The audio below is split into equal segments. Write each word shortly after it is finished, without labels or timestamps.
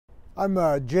I'm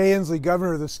Jay Inslee,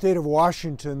 governor of the state of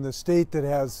Washington, the state that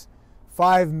has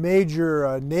 5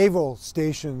 major naval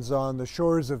stations on the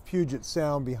shores of Puget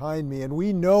Sound behind me. And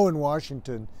we know in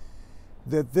Washington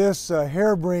that this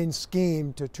harebrained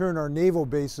scheme to turn our naval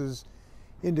bases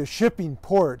into shipping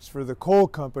ports for the coal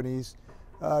companies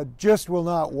just will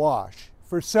not wash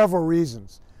for several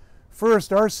reasons.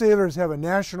 First, our sailors have a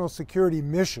national security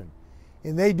mission,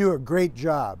 and they do a great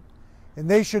job. And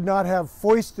they should not have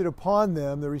foisted upon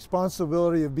them the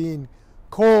responsibility of being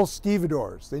coal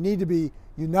stevedores. They need to be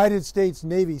United States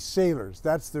Navy sailors.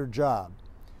 That's their job.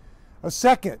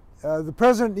 Second, the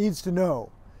President needs to know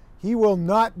he will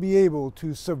not be able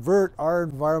to subvert our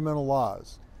environmental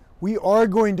laws. We are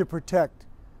going to protect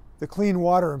the clean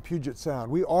water in Puget Sound.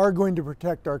 We are going to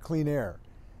protect our clean air.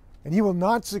 And he will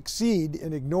not succeed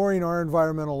in ignoring our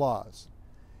environmental laws.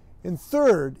 And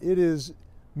third, it is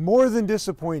more than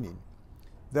disappointing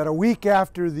that a week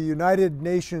after the United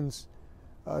Nations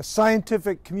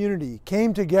scientific community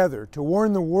came together to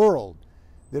warn the world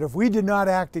that if we did not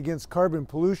act against carbon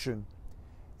pollution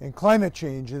and climate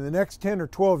change in the next 10 or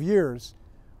 12 years,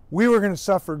 we were going to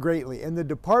suffer greatly. And the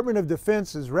Department of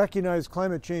Defense has recognized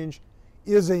climate change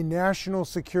is a national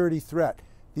security threat.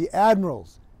 The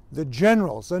admirals, the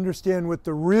generals understand what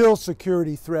the real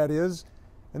security threat is,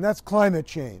 and that's climate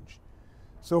change.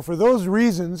 So for those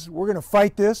reasons, we're going to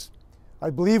fight this. I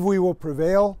believe we will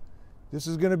prevail. This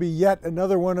is going to be yet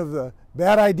another one of the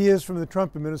bad ideas from the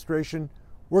Trump administration.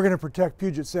 We're going to protect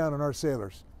Puget Sound and our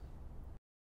sailors.